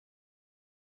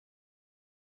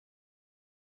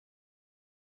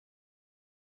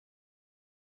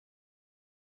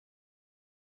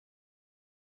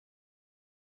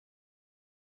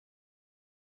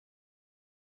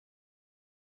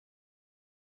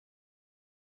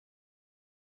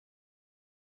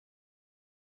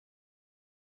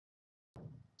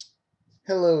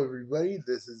Hello, everybody.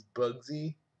 This is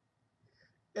Bugsy,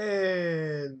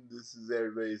 and this is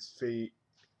everybody's favorite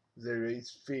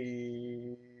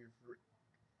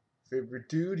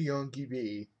dude, Yanki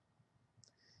B.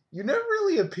 You never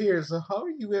really appear, so how are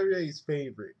you everybody's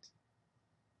favorite?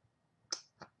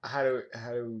 How do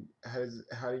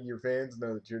your fans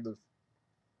know that you're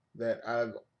that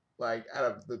out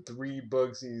of the three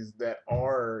Bugsies that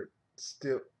are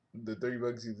still the three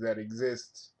Bugsies that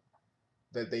exist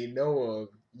that they know of,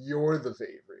 you're the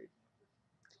favorite?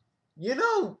 You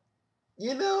know,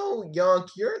 Yonk,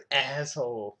 you're an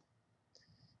asshole.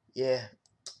 Yeah,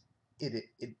 it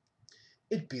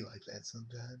be like that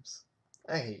sometimes.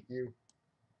 I hate you.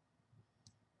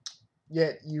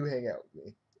 Yet you hang out with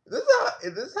me.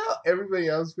 Is this how everybody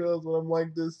else feels when I'm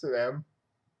like this to them?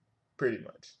 Pretty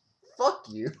much. Fuck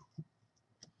you.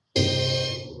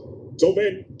 So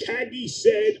then Caggy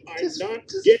said, I'm not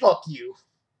Just getting. fuck you.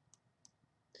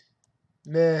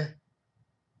 Nah.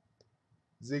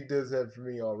 Zig does that for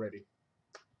me already.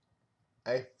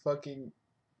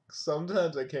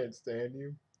 Sometimes I can't stand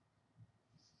you.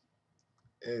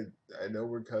 And I know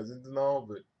we're cousins and all,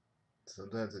 but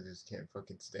sometimes I just can't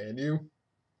fucking stand you.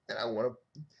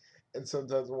 And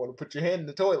sometimes I want to put your hand in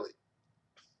the toilet.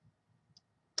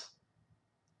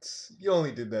 You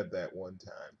only did that one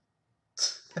time.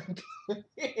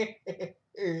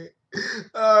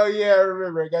 Oh yeah, I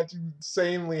remember. I got you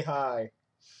insanely high,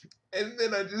 and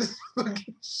then I just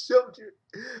fucking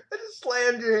I just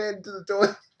slammed your hand into the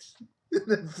toilet, and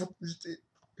then flushed it.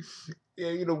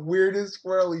 Yeah, you're the weirdest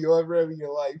squirrel you'll ever have in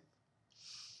your life.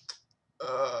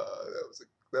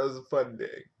 That was a fun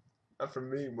day. Not for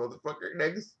me, motherfucker.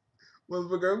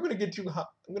 Motherfucker, I'm gonna get you high.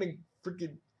 I'm gonna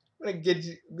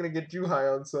get you high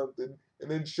on something, and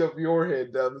then shove your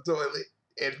head down the toilet,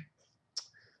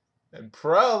 and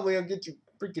probably I'll get you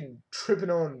freaking tripping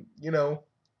on,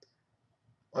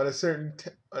 on a certain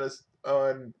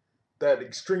on that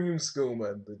extreme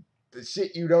skooma, the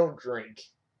shit you don't drink.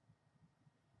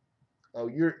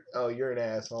 You're an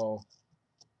asshole.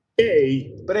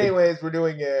 Hey. But anyways, we're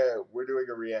doing a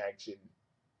reaction.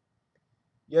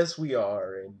 Yes, we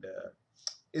are, and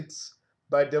it's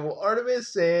by Devil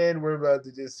Artemis, and we're about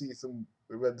to see some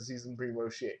primo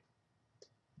shit.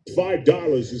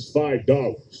 $5 is $5.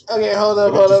 Okay, hold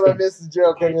up. I missed the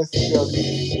joke.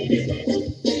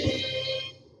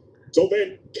 So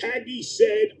then Caggy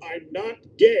said, I'm not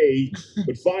gay,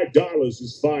 but $5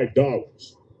 is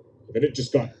 $5. And it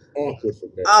just got awkward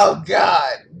from there. Oh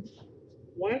God!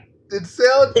 What? Did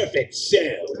Sal Perfect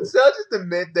sell. just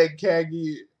admit that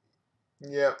Kagi?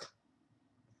 Yep.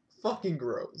 Fucking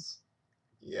gross.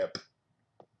 Yep.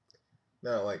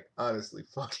 No, like honestly,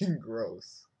 fucking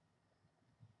gross.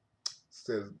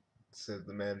 Says says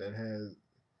the man that has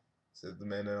says the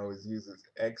man that always uses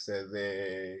X as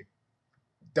a.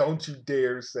 Don't you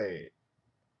dare say it.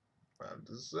 I'm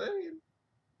just saying.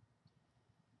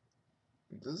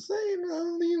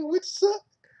 I mean, which side?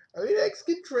 I mean, X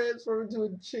can transform into a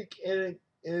chick and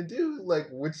a dude. Like,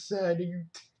 which side are you?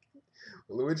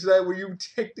 Which side were you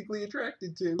technically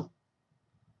attracted to?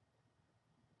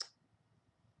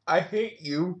 I hate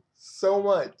you so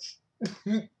much.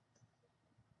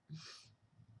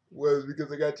 Was because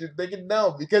I got you thinking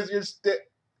no, because you're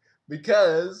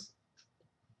because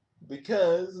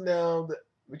now that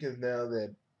because now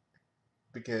that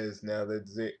because now that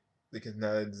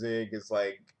Zig is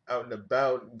like out and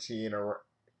about and she ain't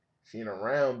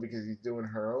around because he's doing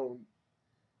her own.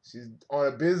 She's on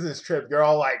a business trip. You're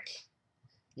all like,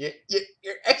 you're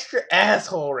extra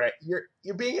asshole right.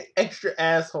 You're being an extra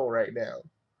asshole right now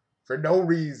for no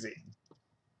reason.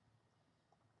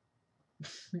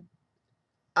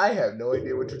 I have no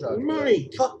idea what you're talking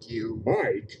Mike. about. Fuck you.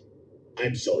 Mike?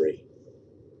 I'm sorry.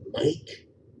 Mike?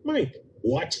 Mike.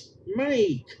 What?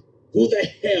 Mike. Who the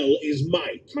hell is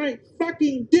Mike? My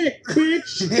fucking dick,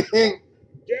 bitch! Okay,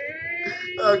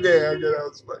 that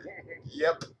was funny.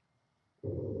 Yep.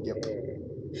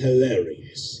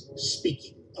 Hilarious.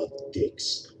 Speaking of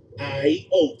dicks, I,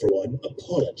 all for one,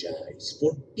 apologize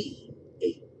for being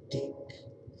a dick.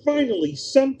 Finally,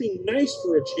 something nice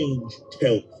for a change.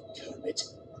 Tell me, Kermit,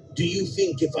 do you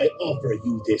think if I offer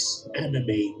you this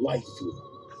anime waifu,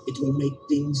 it will make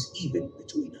things even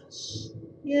between us?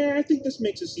 Yeah, I think this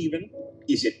makes us even.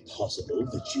 Is it possible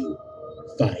that you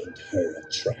find her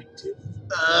attractive?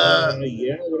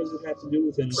 Yeah, what does it have to do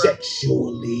with him?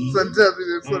 Sexually? Sometimes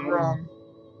it's wrong.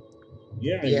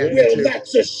 Yeah, Yeah, well,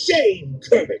 that's a shame,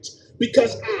 Kermit,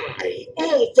 because I,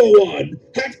 all for one,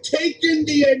 have taken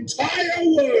the entire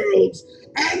world's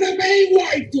anime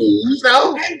waifus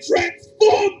and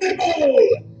transformed them all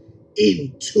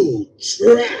into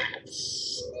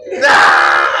traps. No!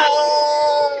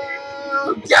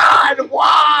 God,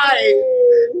 why?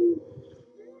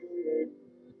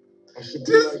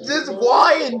 Just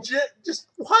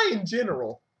why in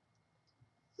general?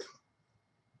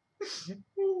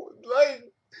 Like,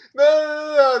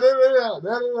 no.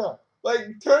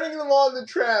 Like turning them on the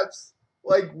traps.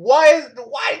 Like, why?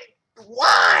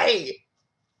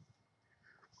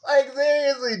 Like,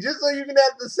 seriously, just so you can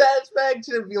have the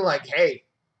satisfaction of being like, hey,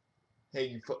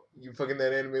 you fucking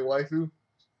that anime waifu?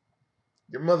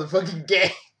 You're motherfucking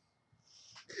gay.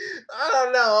 I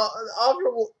don't know. All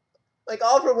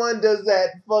for One does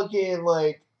that fucking,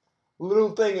 like,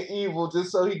 little thing of evil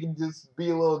just so he can just be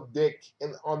a little dick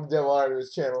on the Devil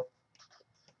Artist channel.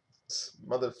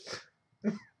 Mother.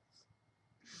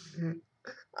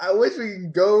 I wish we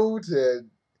can go to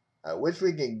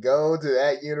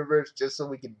that universe just so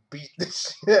we can beat the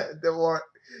shit.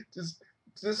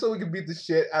 Just so we can beat the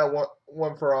shit out of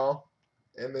one for all,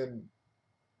 and then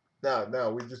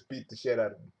no, we just beat the shit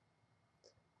out of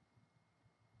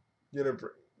him.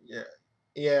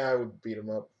 Yeah, I would beat him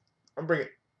up.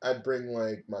 I'd bring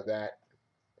like my bat.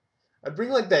 I'd bring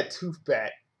like that tooth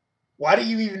bat. Why do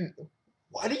you even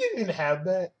have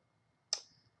that?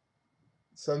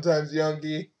 Sometimes,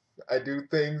 Yanki, I do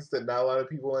things that not a lot of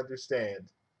people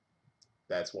understand.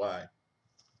 That's why.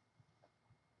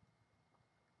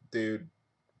 Dude,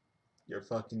 you're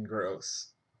fucking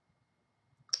gross.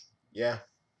 Yeah.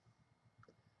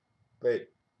 But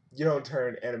you don't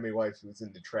turn anime waifus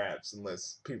into traps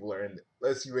unless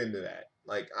you're into that.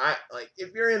 Like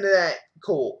if you're into that,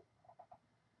 cool.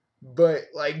 But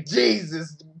like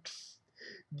Jesus,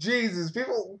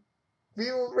 people.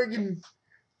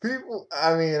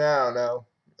 I mean, I don't know.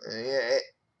 Yeah.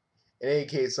 In any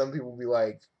case, some people be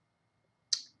like,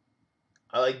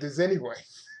 I like this anyway,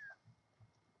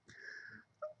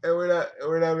 and we're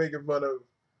not making fun of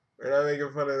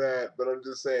that. But I'm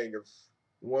just saying,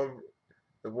 one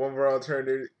if one for all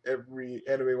turned every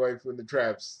anime waifu into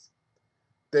traps,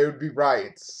 there would be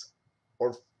riots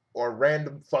or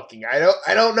random fucking. I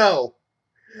don't know.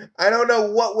 I don't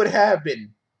know what would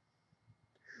happen,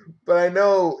 but I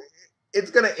know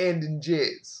it's gonna end in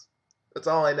jizz. That's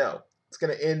all I know. It's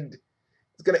gonna end.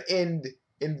 It's gonna end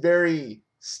in very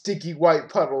sticky white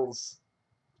puddles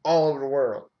all over the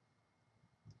world.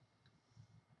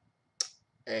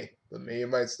 Hey, but maybe it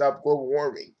might stop global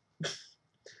warming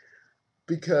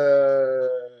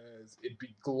because it'd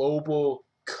be global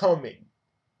coming.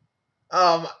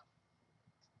 I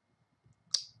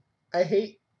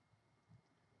hate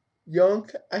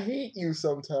I hate you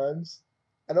sometimes.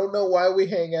 I don't know why we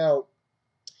hang out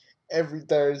every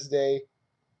Thursday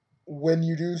when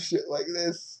you do shit like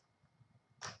this.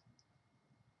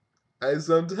 I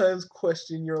sometimes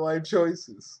question your life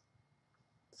choices.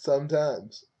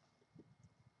 Sometimes.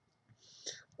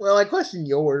 Well, I question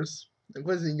yours. I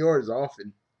question yours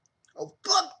often. Oh,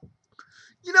 fuck!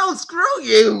 Screw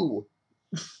you!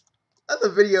 The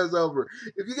video's over.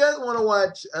 If you guys want to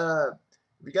watch,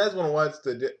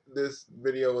 this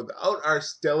video without our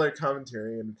stellar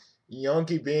commentary and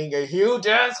Yonki being a huge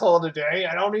asshole today,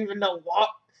 I don't even know what.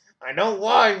 I know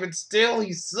why, but still,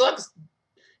 he sucks.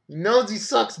 He knows he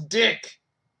sucks dick.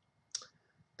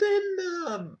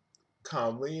 Then,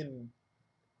 calmly and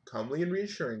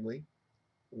reassuringly,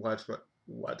 watch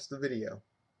the video.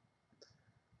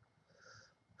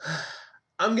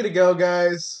 I'm gonna go,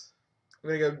 guys. I'm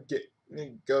gonna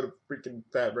go to freaking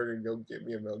Fatburger and go get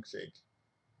me a milkshake.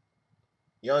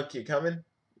 Yonk, you coming?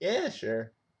 Yeah,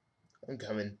 sure. I'm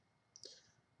coming.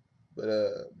 But,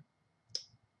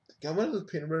 got one of those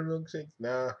peanut butter milkshakes?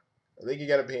 Nah. I think you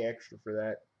gotta pay extra for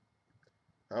that.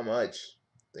 How much?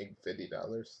 I think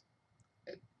 $50.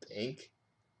 I think.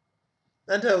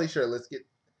 Not entirely sure. Let's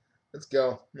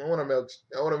go. I want a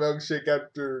milkshake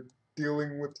after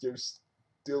dealing with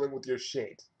your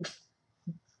shit.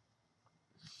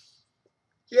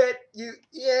 Yet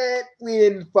we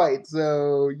didn't fight,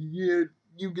 so you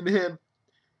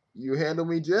handle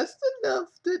me just enough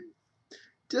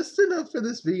for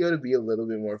this video to be a little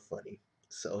bit more funny.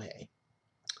 So hey,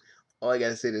 all I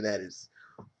gotta say to that is,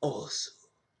 also,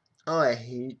 oh, I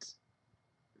hate.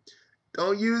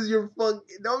 Don't use your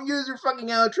fucking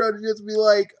outro to just be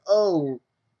like, oh,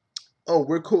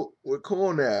 we're cool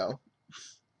now.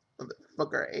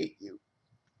 Motherfucker, I hate you.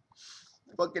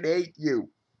 Fucking hate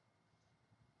you.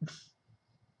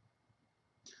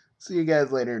 See you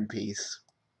guys later in peace.